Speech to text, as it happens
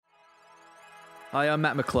Hi, I'm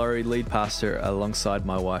Matt McClory, lead pastor alongside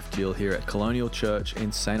my wife Jill here at Colonial Church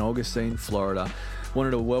in St. Augustine, Florida.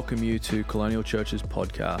 Wanted to welcome you to Colonial Church's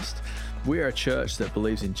podcast. We are a church that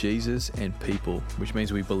believes in Jesus and people, which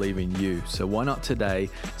means we believe in you. So why not today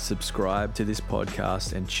subscribe to this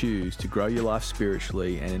podcast and choose to grow your life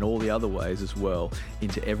spiritually and in all the other ways as well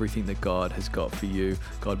into everything that God has got for you.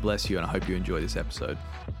 God bless you, and I hope you enjoy this episode.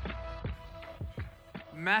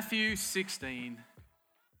 Matthew 16.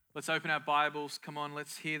 Let's open our Bibles. Come on,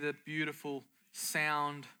 let's hear the beautiful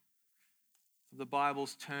sound of the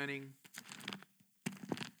Bibles turning.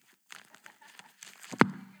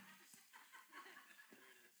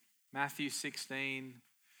 Matthew 16.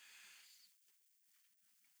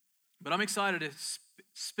 But I'm excited to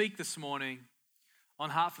speak this morning on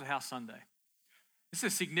Heart for the House Sunday. This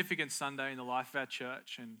is a significant Sunday in the life of our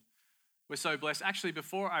church, and we're so blessed. Actually,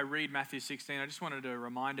 before I read Matthew 16, I just wanted to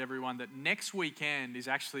remind everyone that next weekend is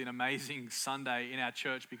actually an amazing Sunday in our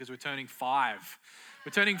church because we're turning 5.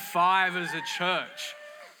 We're turning 5 as a church.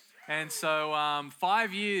 And so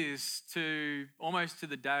 5 years to almost to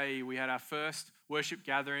the day, we had our first worship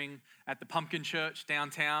gathering at the Pumpkin Church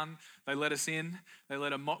downtown. They let us in. They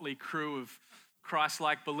let a motley crew of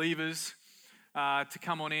Christ-like believers to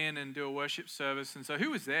come on in and do a worship service. And so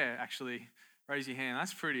who was there, actually? Raise your hand.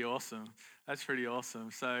 That's pretty awesome. That's pretty awesome.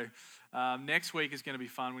 So next week is going to be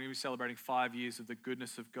fun. We're going to be celebrating 5 years of the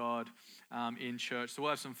goodness of God in church. So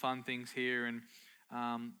we'll have some fun things here. And,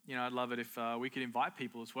 I'd love it if we could invite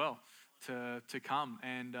people as well to come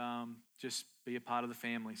and just be a part of the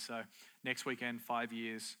family. So next weekend, 5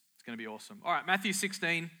 years. It's going to be awesome. All right, Matthew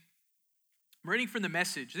 16. I'm reading from the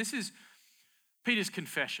Message. This is Peter's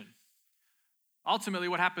confession. Ultimately,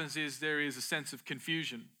 what happens is there is a sense of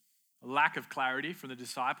confusion, a lack of clarity from the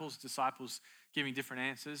disciples giving different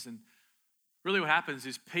answers. And really what happens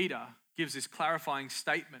is Peter gives this clarifying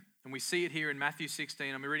statement. And we see it here in Matthew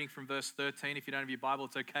 16. I'm reading from verse 13. If you don't have your Bible,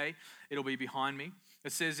 it's okay. It'll be behind me.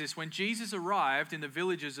 It says this: when Jesus arrived in the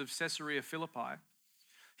villages of Caesarea Philippi,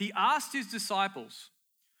 he asked his disciples,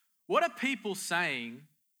 "What are people saying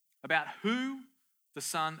about who the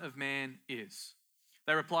Son of Man is?"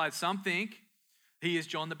 They replied, "Some think he is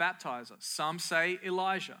John the Baptizer. Some say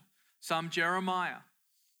Elijah. Some Jeremiah,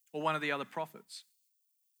 or one of the other prophets."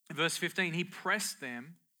 In verse 15, he pressed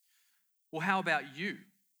them, "Well, how about you?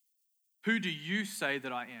 Who do you say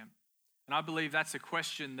that I am?" And I believe that's a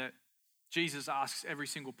question that Jesus asks every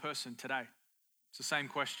single person today. It's the same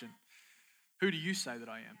question. Who do you say that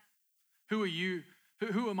I am? Who are you?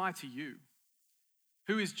 Who am I to you?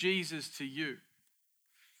 Who is Jesus to you?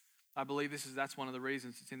 I believe that's one of the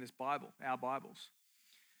reasons it's in this Bible, our Bibles.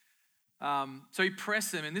 So he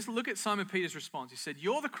pressed them, and look at Simon Peter's response. He said,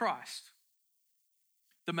 "You're the Christ,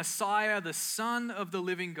 the Messiah, the Son of the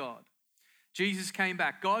living God." Jesus came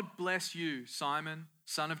back. "God bless you, Simon,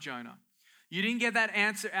 son of Jonah. You didn't get that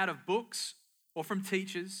answer out of books or from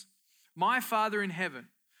teachers. My Father in heaven,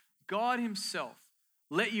 God himself,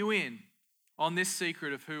 let you in on this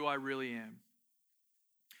secret of who I really am.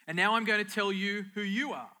 And now I'm going to tell you who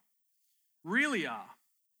you really are."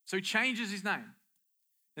 So he changes his name.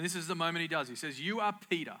 And this is the moment he does. He says, "You are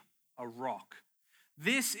Peter, a rock.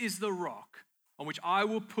 This is the rock on which I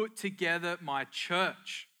will put together my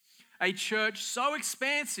church. A church so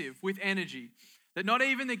expansive with energy that not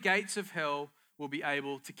even the gates of hell will be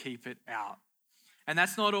able to keep it out. And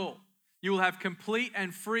that's not all. You will have complete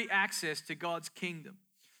and free access to God's kingdom.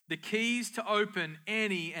 The keys to open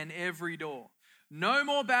any and every door. No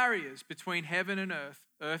more barriers between heaven and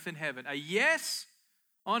earth and heaven. A yes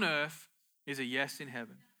on earth is a yes in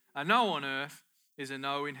heaven. A no on earth is a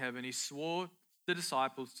no in heaven." He swore the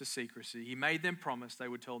disciples to secrecy. He made them promise they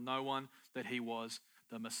would tell no one that he was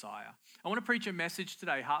the Messiah. I want to preach a message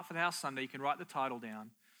today, Heart for the House Sunday. You can write the title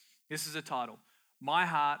down. This is the title: My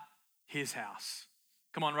Heart, His House.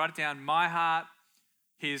 Come on, write it down. My heart,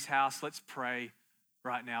 His house. Let's pray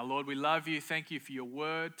right now. Lord, we love you. Thank you for your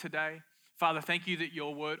word today. Father, thank you that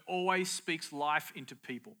your word always speaks life into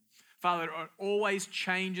people. Father, it always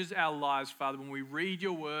changes our lives, Father, when we read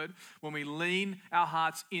your word, when we lean our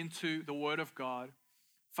hearts into the word of God.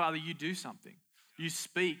 Father, you do something. You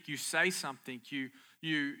speak, you say something,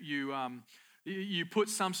 you put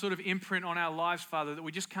some sort of imprint on our lives, Father, that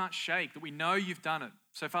we just can't shake, that we know you've done it.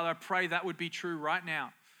 So, Father, I pray that would be true right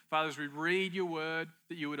now. Father, as we read your word,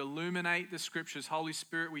 that you would illuminate the scriptures. Holy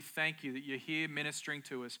Spirit, we thank you that you're here ministering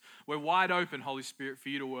to us. We're wide open, Holy Spirit, for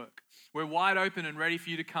you to work. We're wide open and ready for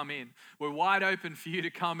you to come in. We're wide open for you to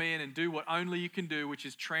come in and do what only you can do, which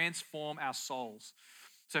is transform our souls.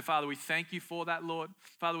 So, Father, we thank you for that, Lord.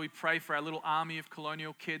 Father, we pray for our little army of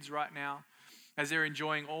Colonial kids right now. as they're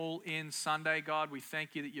enjoying All In Sunday, God, we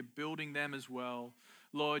thank you that you're building them as well.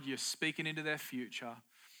 Lord, you're speaking into their future.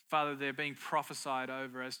 Father, they're being prophesied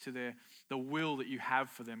over as to the will that you have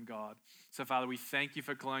for them, God. So, Father, we thank you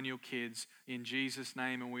for Colonial Kids in Jesus'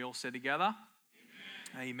 name. And we all said together,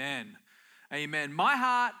 Amen. Amen. My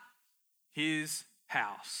heart, his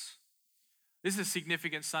house. This is a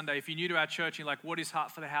significant Sunday. If you're new to our church, you're like, what is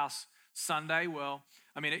Heart for the House Sunday? Well,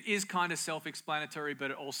 I mean, it is kind of self-explanatory, but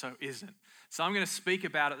it also isn't. So I'm going to speak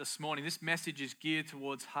about it this morning. This message is geared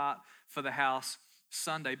towards Heart for the House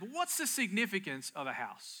Sunday. But what's the significance of a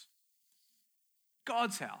house?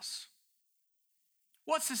 God's house.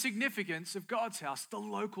 What's the significance of God's house? The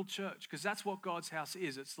local church, because that's what God's house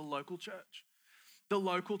is. It's the local church. The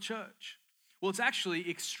local church. Well, it's actually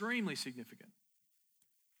extremely significant.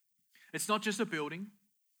 It's not just a building,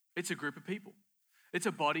 it's a group of people. It's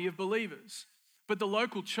a body of believers. But the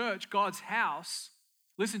local church, God's house,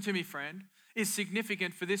 listen to me, friend, is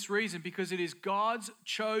significant for this reason, because it is God's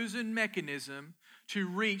chosen mechanism to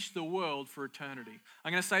reach the world for eternity.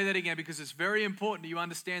 I'm going to say that again because it's very important that you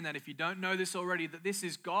understand that if you don't know this already, that this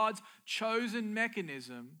is God's chosen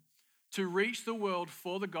mechanism to reach the world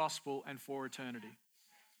for the gospel and for eternity.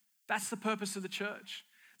 That's the purpose of the church.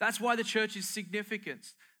 That's why the church is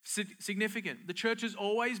significant. The church has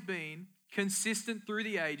always been consistent through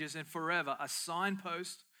the ages and forever a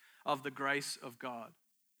signpost of the grace of God.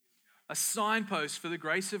 A signpost for the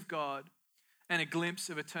grace of God and a glimpse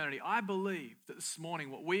of eternity. I believe that this morning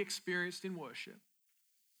what we experienced in worship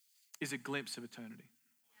is a glimpse of eternity.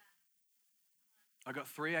 I got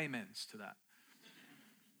 3 amens to that.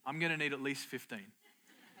 I'm going to need at least 15.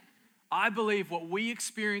 I believe what we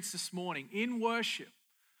experienced this morning in worship,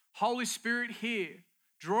 Holy Spirit here,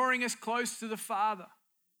 drawing us close to the Father,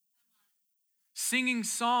 singing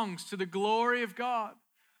songs to the glory of God,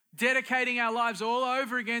 dedicating our lives all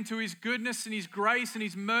over again to His goodness and His grace and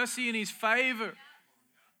His mercy and His favor,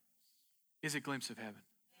 is a glimpse of heaven.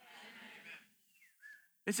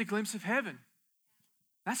 It's a glimpse of heaven.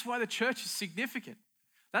 That's why the church is significant.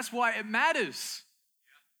 That's why it matters.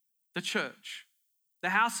 The church, the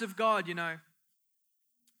house of God, you know,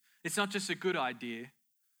 it's not just a good idea,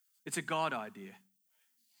 it's a God idea.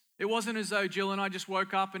 It wasn't as though Jill and I just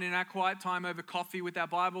woke up and in our quiet time over coffee with our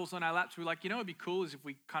Bibles on our laps, we were like, you know what would be cool is if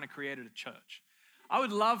we kind of created a church. I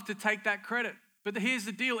would love to take that credit, but here's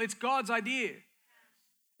the deal, it's God's idea.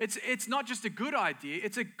 It's not just a good idea,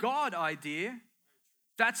 it's a God idea.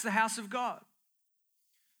 That's the house of God.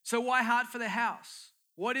 So why Heart for the House?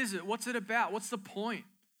 What is it? What's it about? What's the point?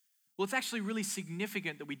 Well, it's actually really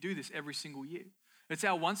significant that we do this every single year. It's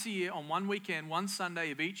our once a year, on one weekend, one Sunday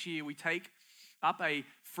of each year, we take up a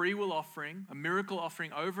free will offering, a miracle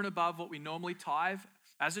offering over and above what we normally tithe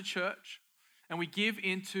as a church, and we give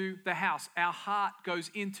into the house. Our heart goes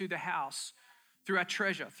into the house through our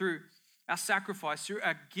treasure, through our sacrifice, through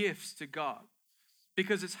our gifts to God,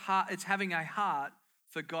 because it's having a heart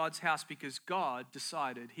for God's house, because God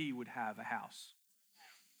decided He would have a house.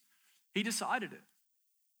 He decided it.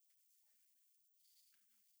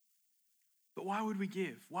 But why would we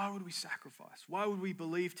give? Why would we sacrifice? Why would we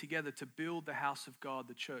believe together to build the house of God,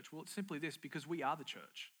 the church? Well, it's simply this, because we are the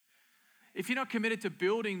church. If you're not committed to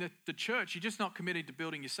building the church, you're just not committed to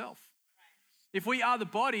building yourself. If we are the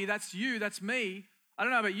body, that's you, that's me. I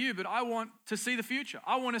don't know about you, but I want to see the future.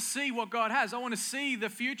 I want to see what God has. I want to see the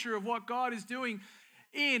future of what God is doing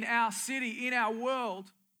in our city, in our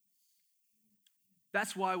world.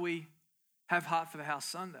 That's why we have Heart for the House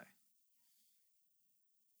Sunday.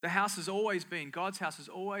 The house has always been, God's house has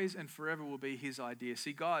always and forever will be His idea.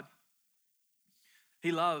 See, God,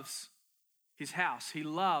 He loves His house. He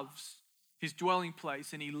loves His dwelling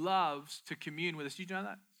place, and He loves to commune with us. Do you know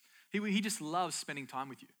that? He just loves spending time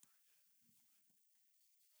with you.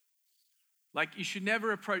 Like, you should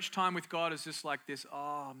never approach time with God as just like this,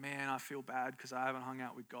 oh man, I feel bad because I haven't hung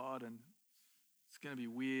out with God and it's going to be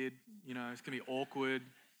weird, you know, it's going to be awkward.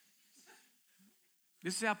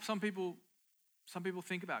 This is how some people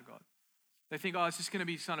think about God. They think, oh, it's just going to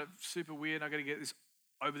be sort of super weird. I got to get this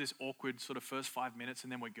over this awkward sort of first 5 minutes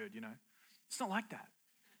and then we're good, you know. It's not like that,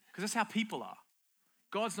 because that's how people are.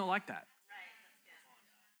 God's not like that.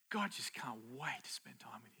 God just can't wait to spend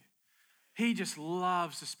time with you. He just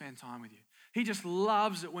loves to spend time with you. He just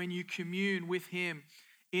loves it when you commune with Him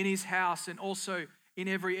in His house and also in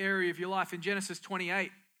every area of your life. In Genesis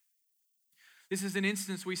 28, this is an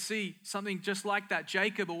instance we see something just like that.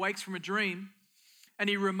 Jacob awakes from a dream and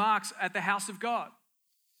he remarks at the house of God,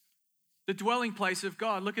 the dwelling place of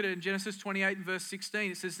God. Look at it in Genesis 28 and verse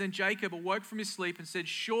 16. It says, then Jacob awoke from his sleep and said,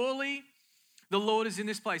 surely the Lord is in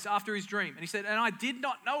this place, after his dream. And he said, and I did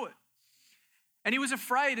not know it. And he was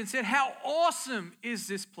afraid and said, how awesome is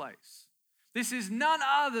this place? This is none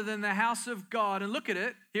other than the house of God. And look at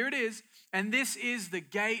it. Here it is. And this is the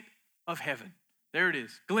gate of heaven. There it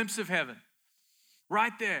is. Glimpse of heaven.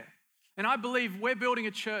 Right there. And I believe we're building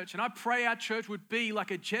a church, and I pray our church would be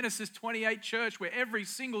like a Genesis 28 church where every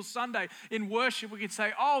single Sunday in worship we could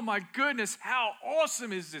say, oh my goodness, how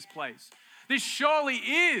awesome is this place? This surely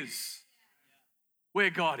is where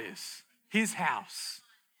God is, his house,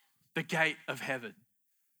 the gate of heaven.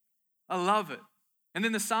 I love it. And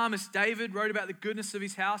then the psalmist David wrote about the goodness of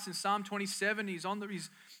his house in Psalm 27. He's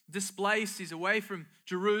displaced, he's away from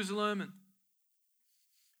Jerusalem, and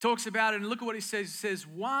talks about it, and look at what he says. He says,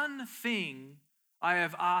 one thing I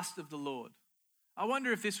have asked of the Lord. I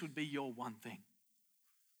wonder if this would be your one thing.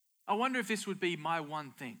 I wonder if this would be my one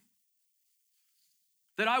thing.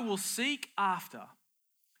 That I will seek after,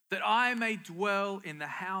 that I may dwell in the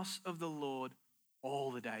house of the Lord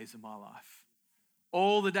all the days of my life.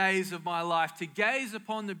 All the days of my life, to gaze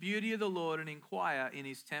upon the beauty of the Lord and inquire in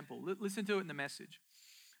his temple. Listen to it in the message.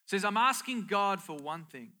 It says, I'm asking God for one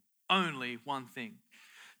thing, only one thing.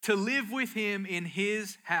 To live with him in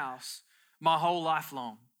his house my whole life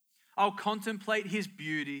long. I'll contemplate his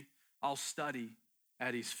beauty. I'll study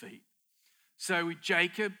at his feet. So with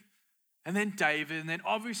Jacob and then David, and then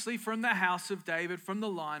obviously from the house of David, from the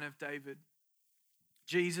line of David,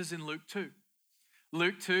 Jesus in Luke 2.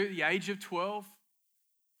 Luke 2, the age of 12,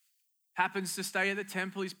 happens to stay at the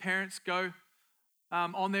temple. His parents go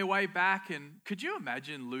on their way back, and could you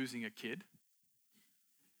imagine losing a kid?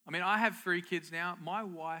 I mean, I have 3 kids now. My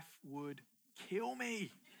wife would kill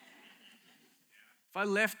me. If I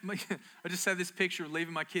left, I just have this picture of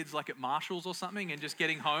leaving my kids like at Marshall's or something and just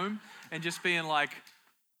getting home and just being like,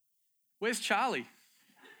 where's Charlie?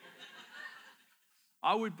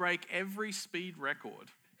 I would break every speed record.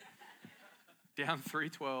 Down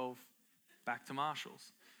 312, back to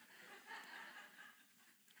Marshall's.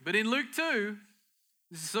 But in Luke 2,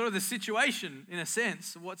 this is sort of the situation, in a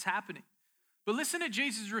sense, of what's happening. But listen to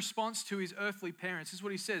Jesus' response to his earthly parents. This is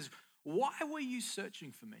what he says. Why were you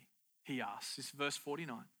searching for me? He asks. This is verse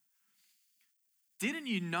 49. Didn't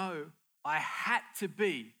you know I had to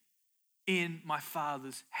be in my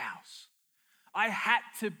Father's house? I had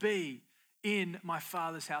to be in my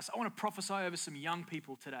Father's house. I want to prophesy over some young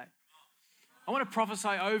people today. I want to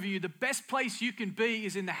prophesy over you. The best place you can be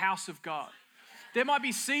is in the house of God. There might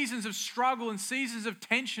be seasons of struggle and seasons of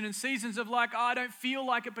tension and seasons of like, oh, I don't feel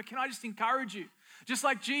like it, but can I just encourage you? Just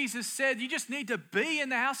like Jesus said, you just need to be in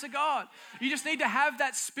the house of God. You just need to have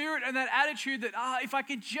that spirit and that attitude that, if I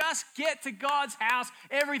can just get to God's house,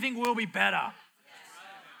 everything will be better.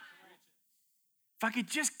 If I could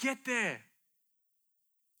just get there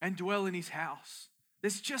and dwell in his house.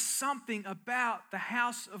 There's just something about the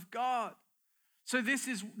house of God. So this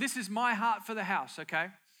is my heart for the house, okay?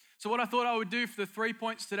 So what I thought I would do for the 3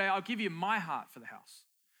 points today, I'll give you my heart for the house.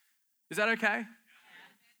 Is that okay?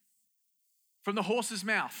 From the horse's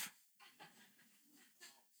mouth.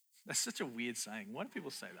 That's such a weird saying. Why do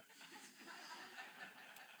people say that?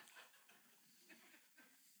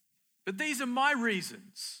 But these are my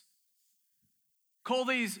reasons. Call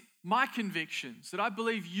these my convictions that I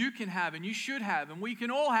believe you can have and you should have and we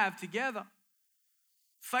can all have together.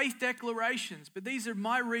 Faith declarations, but these are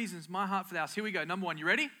my reasons, my heart for the house. Here we go. Number 1, you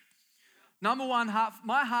ready? Number 1,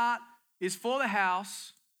 my heart is for the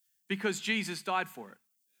house because Jesus died for it.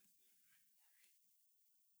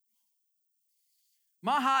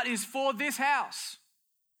 My heart is for this house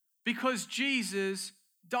because Jesus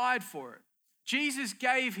died for it. Jesus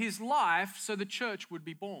gave his life so the church would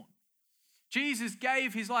be born. Jesus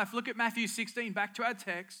gave his life. Look at Matthew 16, back to our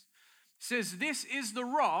text. It says, this is the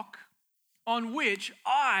rock on which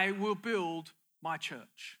I will build my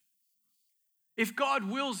church. If God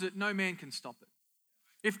wills it, no man can stop it.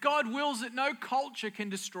 If God wills it, no culture can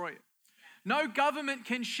destroy it. No government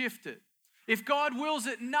can shift it. If God wills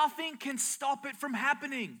it, nothing can stop it from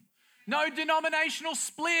happening. No denominational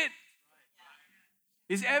split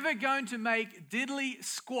is ever going to make diddly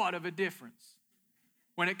squat of a difference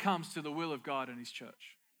when it comes to the will of God and his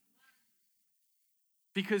church.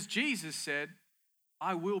 Because Jesus said,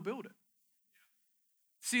 I will build it.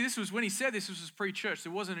 See, this was when he said this was pre-church.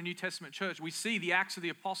 There wasn't a New Testament church. We see the Acts of the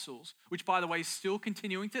Apostles, which, by the way, is still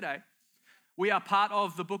continuing today. We are part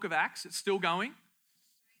of the book of Acts. It's still going.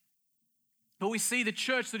 But we see the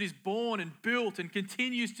church that is born and built and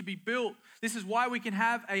continues to be built. This is why we can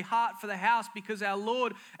have a heart for the house, because our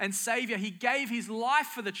Lord and Savior, he gave his life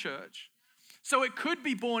for the church so it could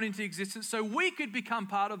be born into existence, so we could become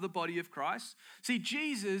part of the body of Christ. See,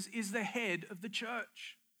 Jesus is the head of the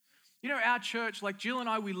church. You know, our church, like Jill and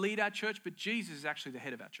I, we lead our church, but Jesus is actually the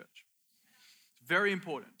head of our church. It's very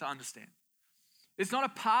important to understand. It's not a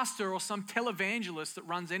pastor or some televangelist that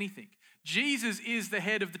runs anything. Jesus is the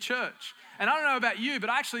head of the church. And I don't know about you, but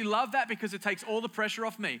I actually love that because it takes all the pressure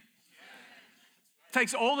off me. It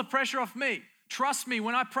takes all the pressure off me. Trust me,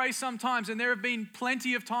 when I pray sometimes, and there have been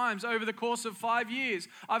plenty of times over the course of 5 years,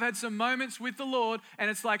 I've had some moments with the Lord, and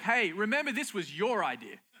it's like, hey, remember this was your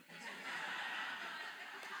idea.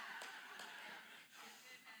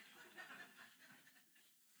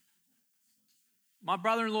 My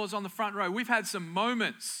brother-in-law's on the front row. We've had some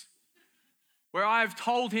moments where I've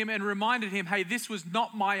told him and reminded him, hey, this was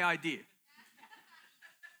not my idea.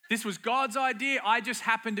 This was God's idea. I just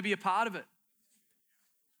happened to be a part of it.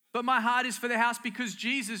 But my heart is for the house because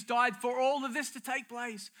Jesus died for all of this to take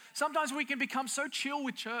place. Sometimes we can become so chill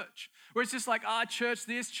with church, where it's just like, church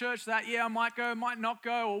this, church that. Yeah, I might go, might not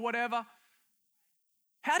go, or whatever.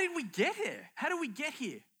 How did we get here? How did we get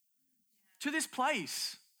here to this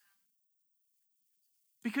place?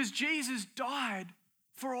 Because Jesus died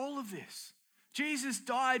for all of this. Jesus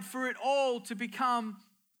died for it all to become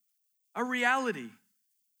a reality.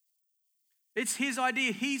 It's his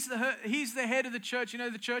idea. He's the head of the church. You know,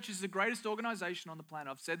 the church is the greatest organization on the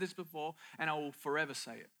planet. I've said this before, and I will forever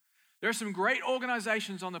say it. There are some great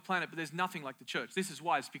organizations on the planet, but there's nothing like the church. This is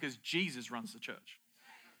why. It's because Jesus runs the church.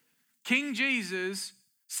 King Jesus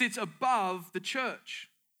sits above the church.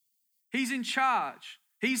 He's in charge.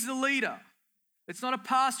 He's the leader. It's not a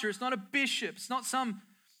pastor. It's not a bishop. It's not some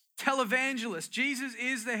televangelist. Jesus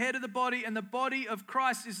is the head of the body, and the body of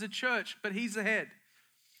Christ is the church, but he's the head.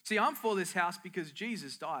 See, I'm for this house because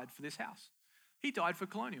Jesus died for this house. He died for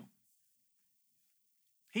Colonial.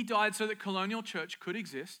 He died so that Colonial Church could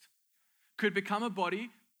exist, could become a body,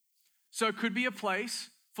 so it could be a place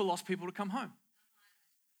for lost people to come home.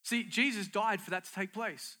 See, Jesus died for that to take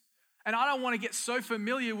place. And I don't want to get so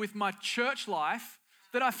familiar with my church life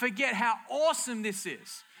that I forget how awesome this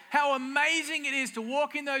is. How amazing it is to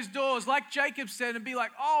walk in those doors, like Jacob said, and be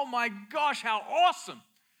like, oh my gosh, how awesome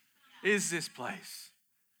is this place?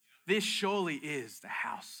 This surely is the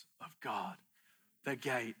house of God, the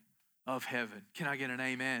gate of heaven. Can I get an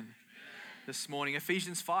amen this morning?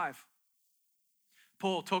 Ephesians 5.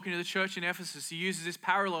 Paul, talking to the church in Ephesus, he uses this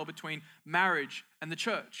parallel between marriage and the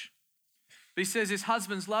church. But he says this,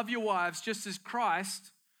 husbands, love your wives just as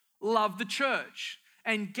Christ loved the church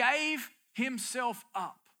and gave himself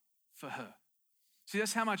up for her. See,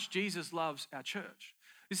 that's how much Jesus loves our church.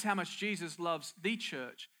 This is how much Jesus loves the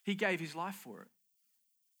church. He gave his life for it.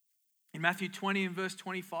 In Matthew 20 and verse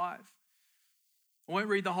 25, I won't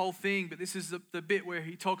read the whole thing, but this is the bit where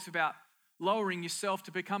he talks about lowering yourself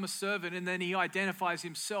to become a servant, and then he identifies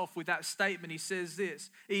himself with that statement. He says this,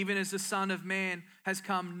 even as the Son of Man has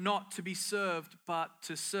come not to be served, but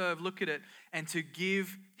to serve, look at it, and to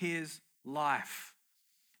give his life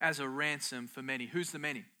as a ransom for many. Who's the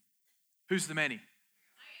many? Who's the many?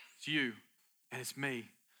 It's you, and it's me,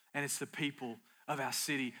 and it's the people of our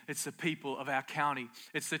city. It's the people of our county.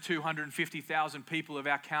 It's the 250,000 people of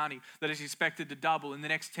our county that is expected to double in the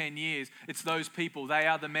next 10 years. It's those people. They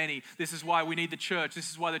are the many. This is why we need the church. This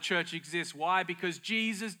is why the church exists. Why? Because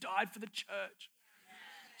Jesus died for the church.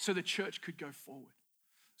 So the church could go forward.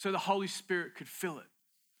 So the Holy Spirit could fill it.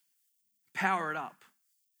 Power it up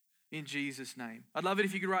in Jesus' name. I'd love it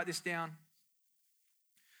if you could write this down.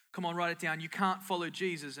 Come on, write it down. You can't follow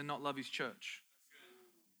Jesus and not love his church.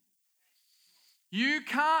 You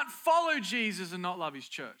can't follow Jesus and not love his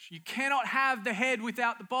church. You cannot have the head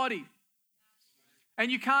without the body.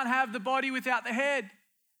 And you can't have the body without the head.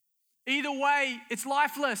 Either way, it's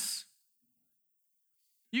lifeless.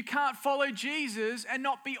 You can't follow Jesus and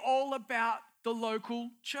not be all about the local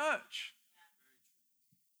church.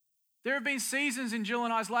 There have been seasons in Jill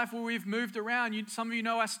and I's life where we've moved around. Some of you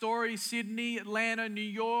know our story, Sydney, Atlanta, New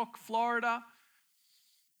York, Florida,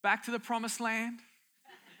 back to the promised land,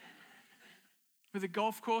 where the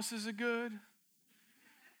golf courses are good.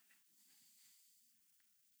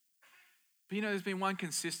 But you know, there's been one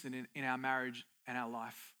consistent in our marriage and our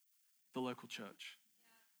life, the local church.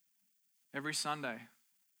 Every Sunday,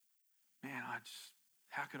 man,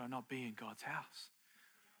 how could I not be in God's house?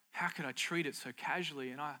 How could I treat it so casually?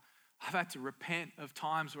 And I've had to repent of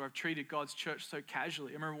times where I've treated God's church so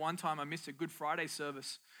casually. I remember one time I missed a Good Friday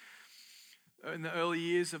service in the early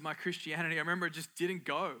years of my Christianity. I remember I just didn't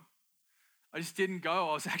go. I just didn't go.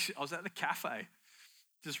 I was at the cafe,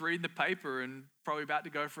 just reading the paper and probably about to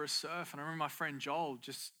go for a surf. And I remember my friend Joel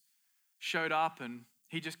just showed up and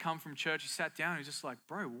he just come from church. He sat down and he was just like,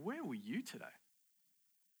 bro, where were you today?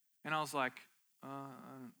 And I was like,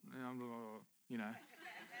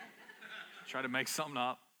 try to make something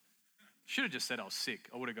up. Should have just said I was sick.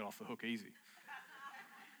 I would have got off the hook easy.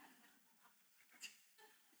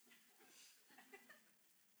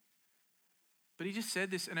 But he just said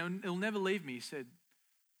this, and it'll never leave me. He said,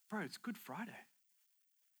 bro, it's Good Friday.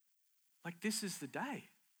 Like, this is the day.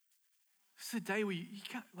 This is the day where you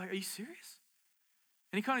can't, like, are you serious?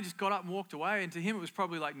 And he kind of just got up and walked away. And to him, it was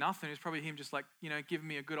probably like nothing. It was probably him just like, giving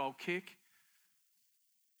me a good old kick.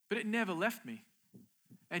 But it never left me.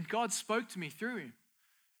 And God spoke to me through him.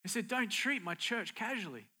 He said, don't treat my church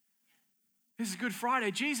casually. This is Good Friday.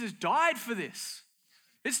 Jesus died for this.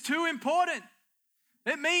 It's too important.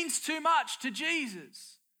 It means too much to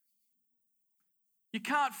Jesus. You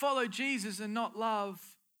can't follow Jesus and not love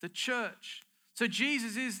the church. So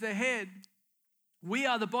Jesus is the head. We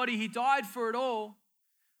are the body. He died for it all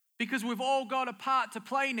because we've all got a part to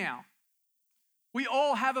play now. We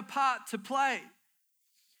all have a part to play.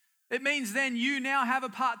 It means then you now have a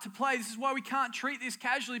part to play. This is why we can't treat this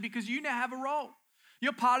casually, because you now have a role.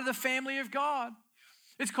 You're part of the family of God.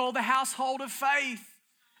 It's called the household of faith.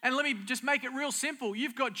 And let me just make it real simple.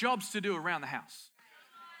 You've got jobs to do around the house.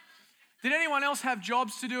 Did anyone else have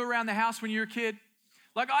jobs to do around the house when you were a kid?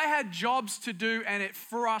 Like, I had jobs to do and it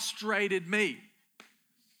frustrated me.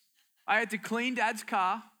 I had to clean Dad's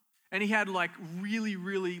car, and he had like really,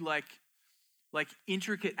 really like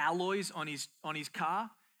intricate alloys on his car.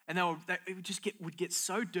 And it would get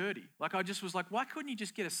so dirty. Like, I just was like, why couldn't you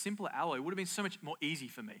just get a simpler alloy? It would have been so much more easy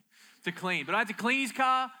for me to clean. But I had to clean his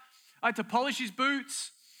car. I had to polish his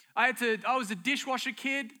boots. I was a dishwasher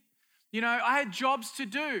kid. I had jobs to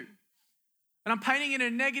do. And I'm painting it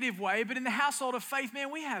in a negative way, but in the household of faith,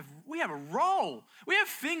 man, we have a role. We have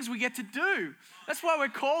things we get to do. That's why we're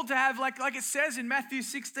called to have, like it says in Matthew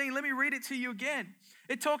 16. Let me read it to you again.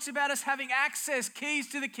 It talks about us having access, keys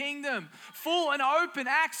to the kingdom, full and open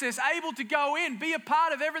access, able to go in, be a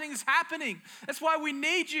part of everything that's happening. That's why we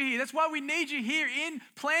need you here. That's why we need you here,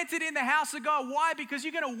 planted in the house of God. Why? Because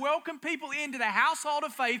you're going to welcome people into the household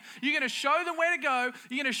of faith. You're going to show them where to go.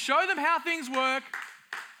 You're going to show them how things work.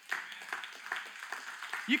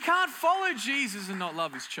 You can't follow Jesus and not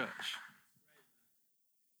love his church.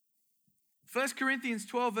 1 Corinthians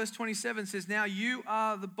 12 verse 27 says, now you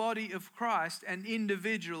are the body of Christ and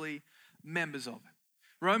individually members of it.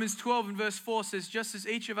 Romans 12 and verse 4 says, just as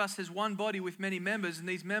each of us has one body with many members, and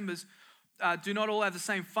these members do not all have the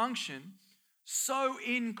same function, so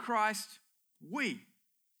in Christ we,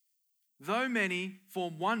 though many,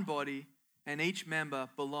 form one body, and each member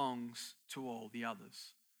belongs to all the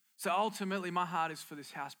others. So ultimately, my heart is for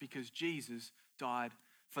this house because Jesus died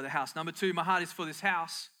for the house. Number 2, my heart is for this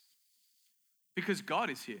house because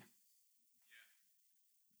God is here.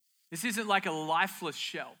 This isn't like a lifeless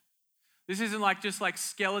shell. This isn't like just like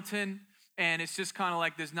skeleton and it's just kind of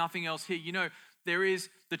like there's nothing else here. There is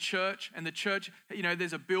the church, and the church,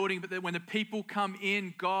 there's a building, but then when the people come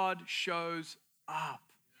in, God shows up.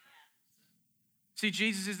 See,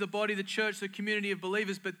 Jesus is the body, the church, the community of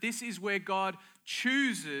believers, but this is where God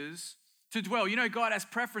chooses to dwell. God has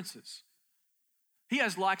preferences. He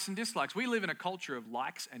has likes and dislikes. We live in a culture of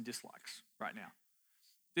likes and dislikes right now.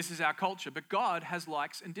 This is our culture, but God has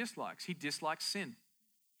likes and dislikes. He dislikes sin.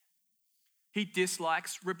 He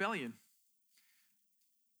dislikes rebellion.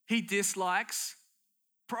 He dislikes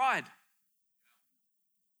pride.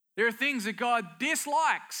 There are things that God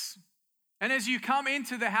dislikes. And as you come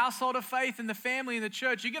into the household of faith and the family and the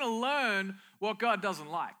church, you're going to learn what God doesn't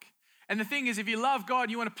like. And the thing is, if you love God,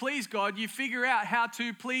 you want to please God, you figure out how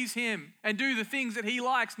to please him and do the things that he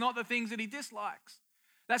likes, not the things that he dislikes.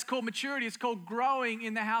 That's called maturity. It's called growing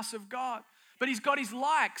in the house of God. But he's got his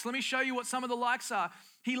likes. Let me show you what some of the likes are.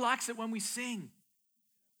 He likes it when we sing.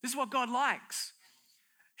 This is what God likes.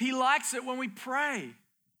 He likes it when we pray.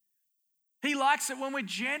 He likes it when we're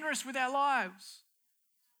generous with our lives.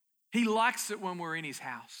 He likes it when we're in his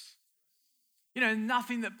house.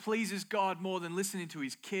 Nothing that pleases God more than listening to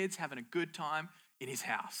his kids having a good time in his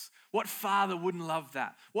house. What father wouldn't love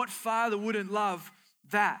that? What father wouldn't love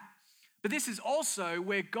that? But this is also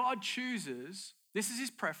where God chooses, this is his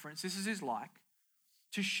preference, this is his like,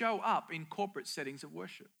 to show up in corporate settings of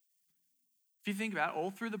worship. If you think about it,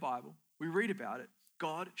 all through the Bible, we read about it,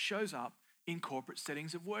 God shows up in corporate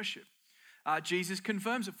settings of worship. Jesus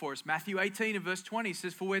confirms it for us. Matthew 18 and verse 20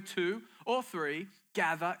 says, for where 2 or 3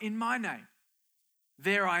 gather in my name,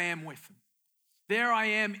 there I am with them. There I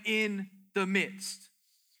am in the midst.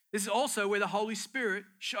 This is also where the Holy Spirit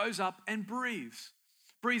shows up and breathes.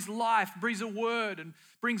 Breathes life, breathes a word, and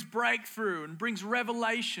brings breakthrough and brings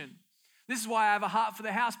revelation. This is why I have a heart for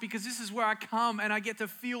the house, because this is where I come and I get to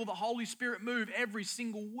feel the Holy Spirit move every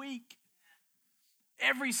single week.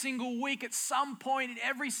 Every single week, at some point in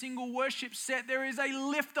every single worship set, there is a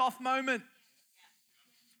lift-off moment.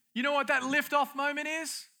 You know what that lift-off moment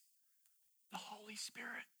is? The Holy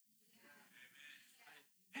Spirit.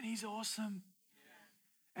 And he's awesome.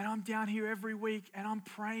 I'm down here every week and I'm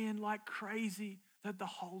praying like crazy that the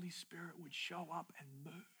Holy Spirit would show up and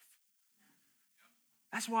move.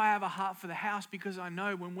 That's why I have a heart for the house, because I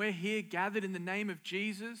know when we're here gathered in the name of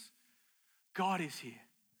Jesus, God is here.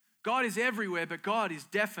 God is everywhere, but God is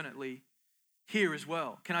definitely here as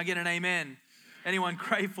well. Can I get an amen? Anyone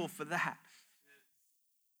grateful for that?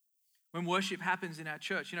 When worship happens in our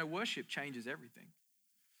church, worship changes everything.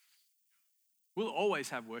 We'll always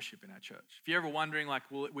have worship in our church. If you're ever wondering,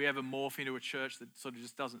 will we ever morph into a church that sort of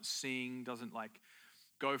just doesn't sing, doesn't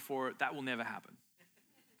go for it, that will never happen.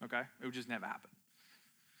 Okay? It will just never happen.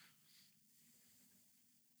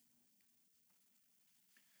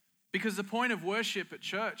 Because the point of worship at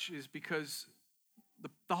church is because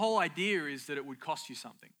the whole idea is that it would cost you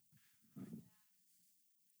something.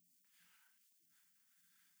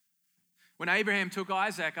 When Abraham took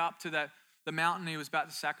Isaac up to the mountain he was about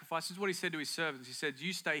to sacrifice, this is what he said to his servants. He said,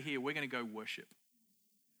 you stay here, we're going to go worship.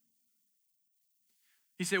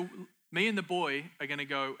 He said, me and the boy are going to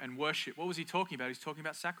go and worship. What was he talking about? He's talking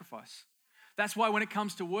about sacrifice. That's why when it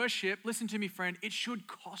comes to worship, listen to me, friend, it should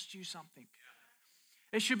cost you something.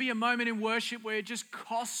 There should be a moment in worship where it just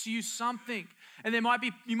costs you something. And you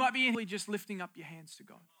might be just lifting up your hands to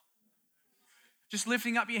God. Just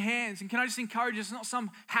lifting up your hands. And can I just encourage you, it's not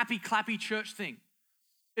some happy, clappy church thing.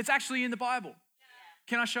 It's actually in the Bible.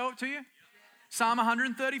 Can I show it to you? Psalm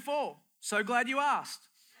 134. So glad you asked.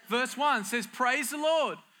 Verse 1 says, praise the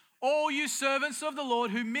Lord, all you servants of the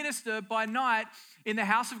Lord who minister by night in the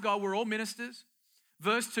house of God. We're all ministers.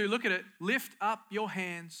 Verse 2, look at it. Lift up your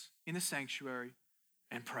hands in the sanctuary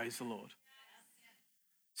and praise the Lord.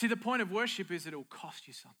 See, the point of worship is that it will cost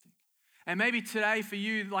you something. And maybe today for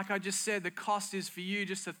you, like I just said, the cost is for you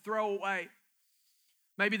just to throw away.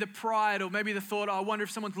 Maybe the pride, or maybe the thought, I wonder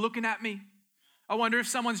if someone's looking at me. I wonder if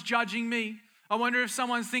someone's judging me. I wonder if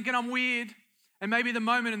someone's thinking I'm weird. And maybe the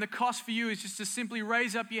moment and the cost for you is just to simply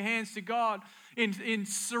raise up your hands to God in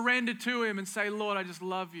surrender to Him and say, Lord, I just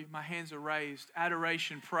love you. My hands are raised.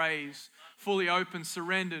 Adoration, praise, fully open,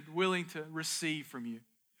 surrendered, willing to receive from you.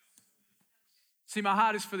 See, my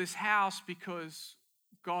heart is for this house because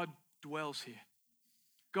God dwells here.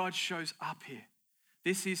 God shows up here.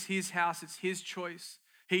 This is His house. It's His choice.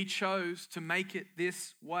 He chose to make it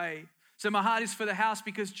this way. So my heart is for the house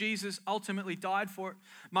because Jesus ultimately died for it.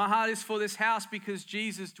 My heart is for this house because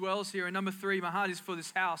Jesus dwells here. And number 3, my heart is for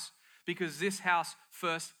this house because this house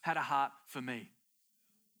first had a heart for me.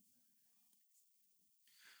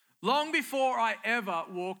 Long before I ever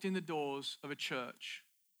walked in the doors of a church,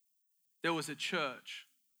 there was a church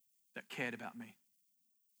that cared about me.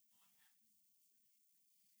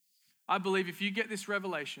 I believe if you get this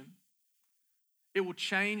revelation, it will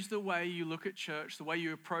change the way you look at church, the way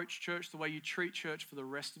you approach church, the way you treat church for the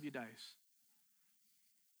rest of your days.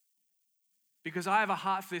 Because I have a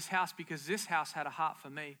heart for this house because this house had a heart for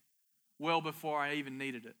me well before I even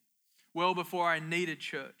needed it, well before I needed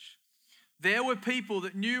church. There were people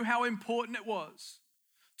that knew how important it was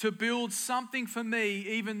to build something for me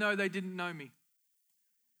even though they didn't know me.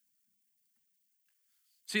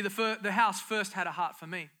 See, the house first had a heart for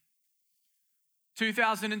me.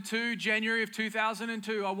 2002, January of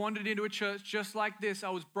 2002, I wandered into a church just like this. I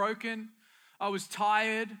was broken, I was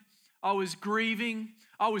tired, I was grieving,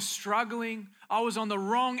 I was struggling, I was on the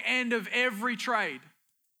wrong end of every trade.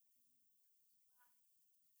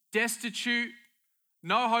 Destitute,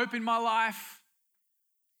 no hope in my life.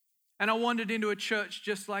 And I wandered into a church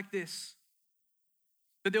just like this.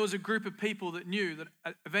 But there was a group of people that knew that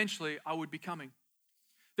eventually I would be coming.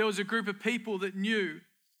 There was a group of people that knew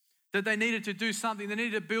that they needed to do something. They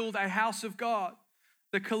needed to build a house of God,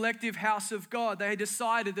 the collective house of God. They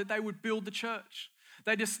decided that they would build the church.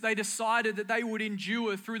 They decided that they would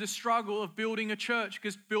endure through the struggle of building a church,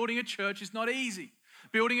 because building a church is not easy.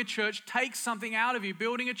 Building a church takes something out of you.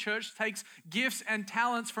 Building a church takes gifts and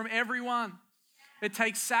talents from everyone. It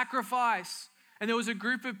takes sacrifice. And there was a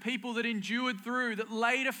group of people that endured through, that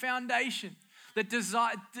laid a foundation, that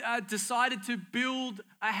decided to build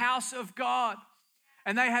a house of God.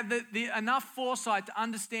 And they had the enough foresight to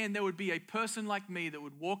understand there would be a person like me that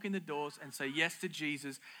would walk in the doors and say yes to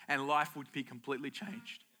Jesus, and life would be completely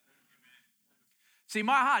changed. See,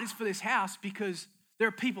 my heart is for this house because there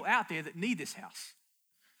are people out there that need this house.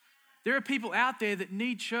 There are people out there that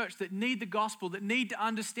need church, that need the gospel, that need to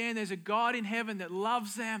understand there's a God in heaven that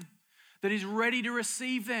loves them, that is ready to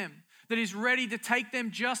receive them, that is ready to take them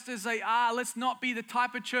just as they are. Let's not be the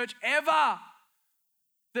type of church ever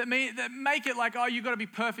that make it like, oh, you've got to be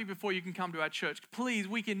perfect before you can come to our church. Please,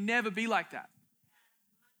 we can never be like that.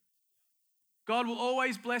 God will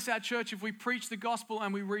always bless our church if we preach the gospel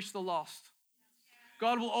and we reach the lost.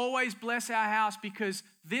 God will always bless our house because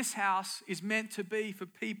this house is meant to be for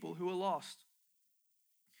people who are lost.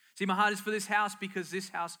 See, my heart is for this house because this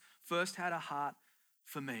house first had a heart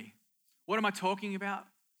for me. What am I talking about?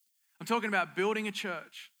 I'm talking about building a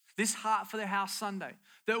church, this Heart for the House Sunday,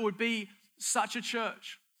 that would be such a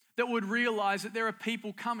church that would realize that there are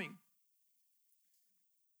people coming.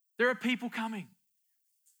 There are people coming.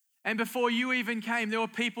 And before you even came, there were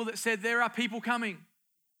people that said, there are people coming.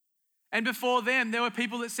 And before them, there were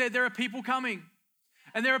people that said, there are people coming.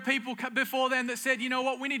 And there are people before them that said, you know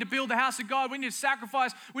what, we need to build the house of God. We need to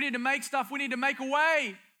sacrifice. We need to make stuff. We need to make a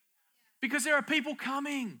way because there are people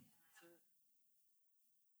coming.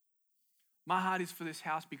 My heart is for this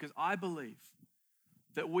house because I believe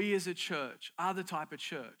that we as a church are the type of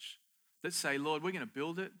church that say, Lord, we're going to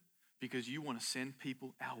build it because you want to send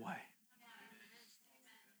people our way.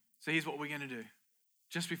 So here's what we're going to do.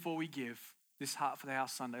 Just before we give this Heart for the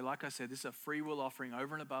House Sunday, like I said, this is a free will offering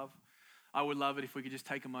over and above. I would love it if we could just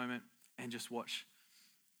take a moment and just watch.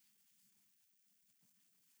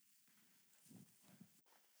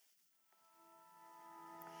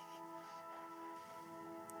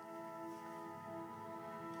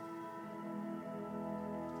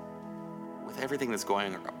 With everything that's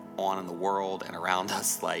going on in the world and around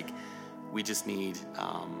us, like, we just need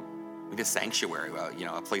a sanctuary,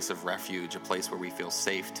 a place of refuge, a place where we feel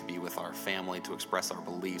safe to be with our family, to express our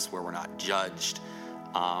beliefs, where we're not judged.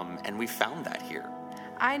 And we found that here.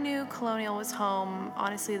 I knew Colonial was home,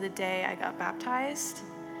 honestly, the day I got baptized.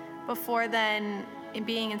 Before then,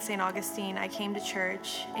 being in St. Augustine, I came to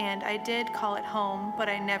church, and I did call it home, but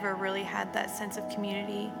I never really had that sense of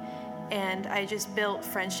community, and I just built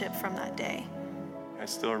friendship from that day. I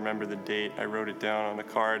still remember the date. I wrote it down on the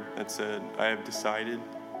card that said, I have decided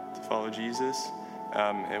to follow Jesus.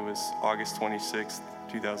 It was August 26th,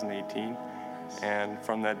 2018. And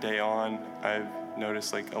from that day on, I've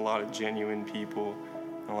noticed a lot of genuine people,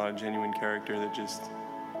 a lot of genuine character that just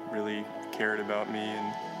really cared about me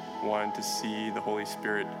and wanted to see the Holy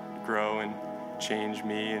Spirit grow and change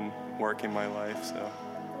me and work in my life. So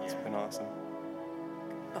it's been awesome.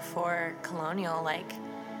 Before Colonial,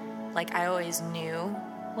 I always knew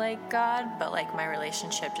God, but my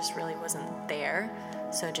relationship just really wasn't there.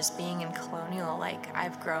 So just being in Colonial,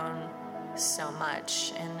 I've grown so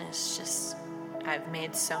much, and it's just, I've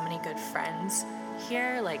made so many good friends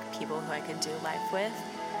here, people who I could do life with,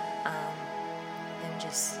 and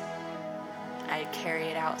just, I carry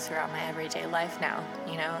it out throughout my everyday life now,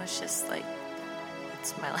 it's just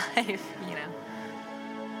it's my life,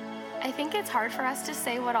 I think it's hard for us to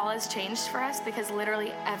say what all has changed for us because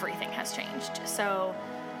literally everything has changed. So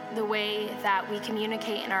the way that we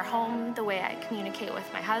communicate in our home, the way I communicate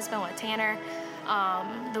with my husband, with Tanner,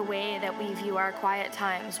 the way that we view our quiet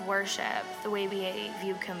times, worship, the way we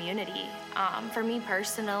view community. For me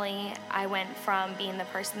personally, I went from being the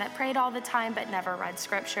person that prayed all the time but never read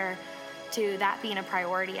scripture to that being a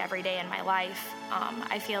priority every day in my life.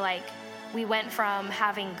 I feel like we went from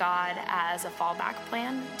having God as a fallback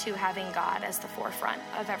plan to having God as the forefront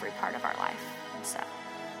of every part of our life. So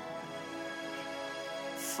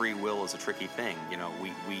Free will is a tricky thing.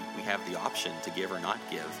 We have the option to give or not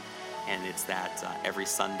give. And it's that every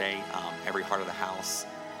Sunday, every Heart of the House,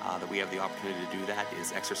 that we have the opportunity to do that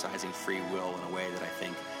is exercising free will in a way that I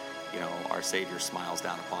think, our Savior smiles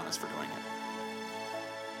down upon us for doing it.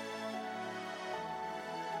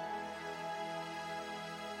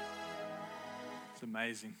 It's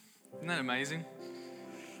amazing. Isn't that amazing?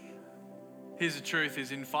 Here's the truth,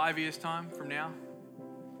 is in 5 years' time from now,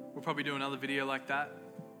 we'll probably do another video like that.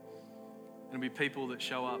 And it'll be people that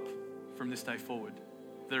show up from this day forward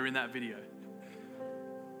that are in that video.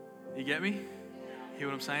 You get me? Hear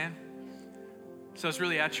what I'm saying? So it's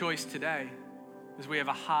really our choice today, as we have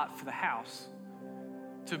a heart for the house,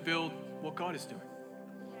 to build what God is doing.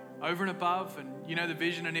 Over and above, and the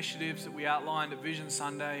vision initiatives that we outlined at Vision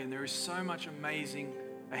Sunday, and there is so much amazing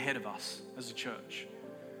ahead of us as a church.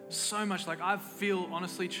 So much, I feel,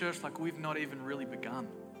 honestly, church, we've not even really begun.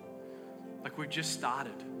 We've just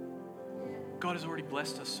started. God has already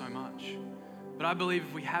blessed us so much. But I believe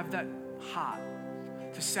if we have that heart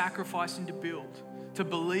to sacrifice and to build, to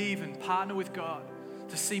believe and partner with God,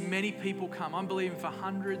 to see many people come. I'm believing for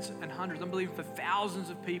hundreds and hundreds. I'm believing for thousands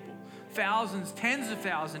of people, thousands, tens of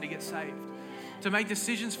thousands to get saved, to make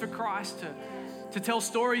decisions for Christ, to tell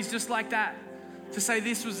stories just like that, to say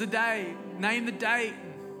this was the day, name the date,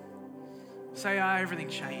 and say, everything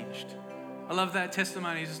changed. I love that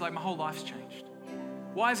testimony. It's just my whole life's changed.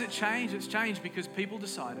 Why has it changed? It's changed because people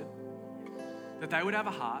decided that they would have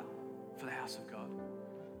a heart for the house of God.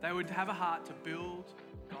 They would have a heart to build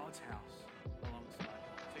God's house alongside.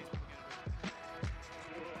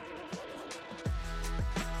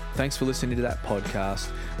 thanks for listening to that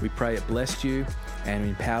podcast. We pray it blessed you and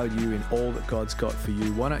empowered you in all that God's got for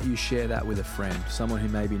you. Why don't you share that with a friend, someone who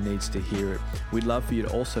maybe needs to hear it? We'd love for you to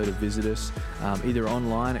also to visit us either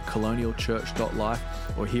online at colonialchurch.life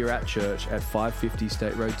or here at church at 550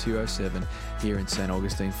 State Road 207 here in St.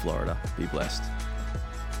 Augustine, Florida. Be blessed.